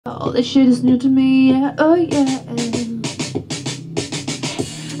All this shit is new to me, yeah, oh yeah.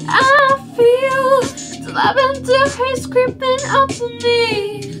 I feel the lavender haze creeping up on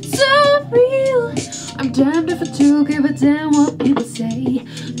me, so real. I'm damned if I do give a damn what people say.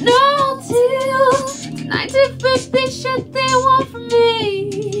 No deal, the 1950 shit they want from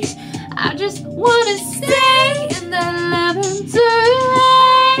me. I just wanna stay in that lavender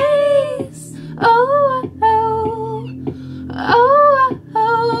haze. Oh, oh, oh,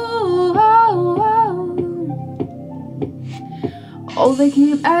 oh, oh, oh. All they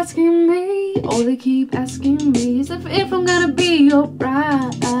keep asking me, is if I'm gonna be your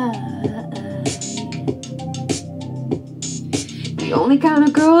bride. The only kind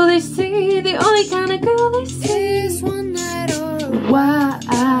of girl they see, is one night or a wife.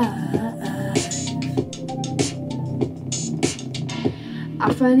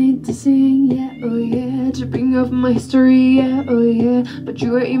 I find it to sing, yeah, oh yeah, to bring up my history, yeah, oh yeah, but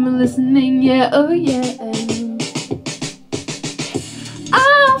you are even listening, yeah, oh yeah.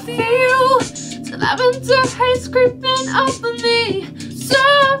 I feel the lavender haze creeping up on me, so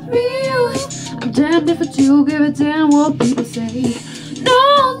real. I'm damned if I do give a damn what people say.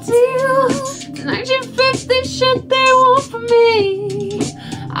 No deal, the 1950 shit they want from me.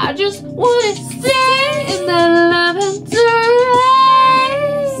 I just wanna stay in that lavender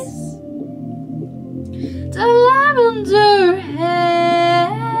haze. The lavender haze.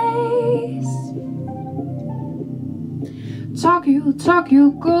 Talk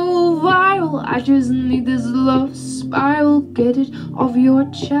you, go viral. I just need this love spiral. Get it off your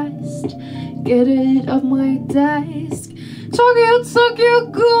chest, get it off my desk. Talk you,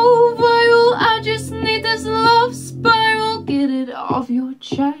 go viral. I just need this love spiral. Get it off your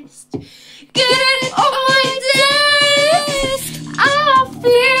chest, get it off my desk. I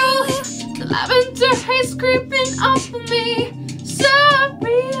feel the lavender haze creeping up on me, so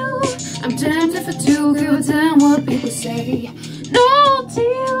real. I'm damned if I do give a damn what people say. No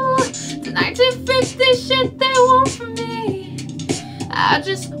deal, the 1950 shit they want from me. I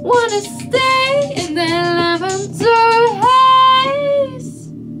just wanna stay in that lavender haze.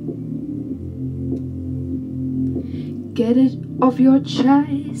 Get it off your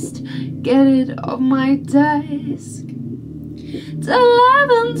chest, get it off my desk. The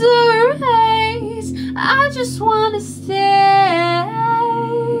lavender haze, I just wanna stay.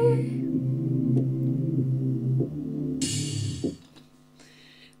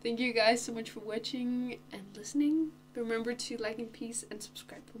 Thank you guys so much for watching and listening. Remember to like and peace and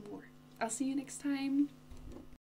subscribe for more. I'll see you next time.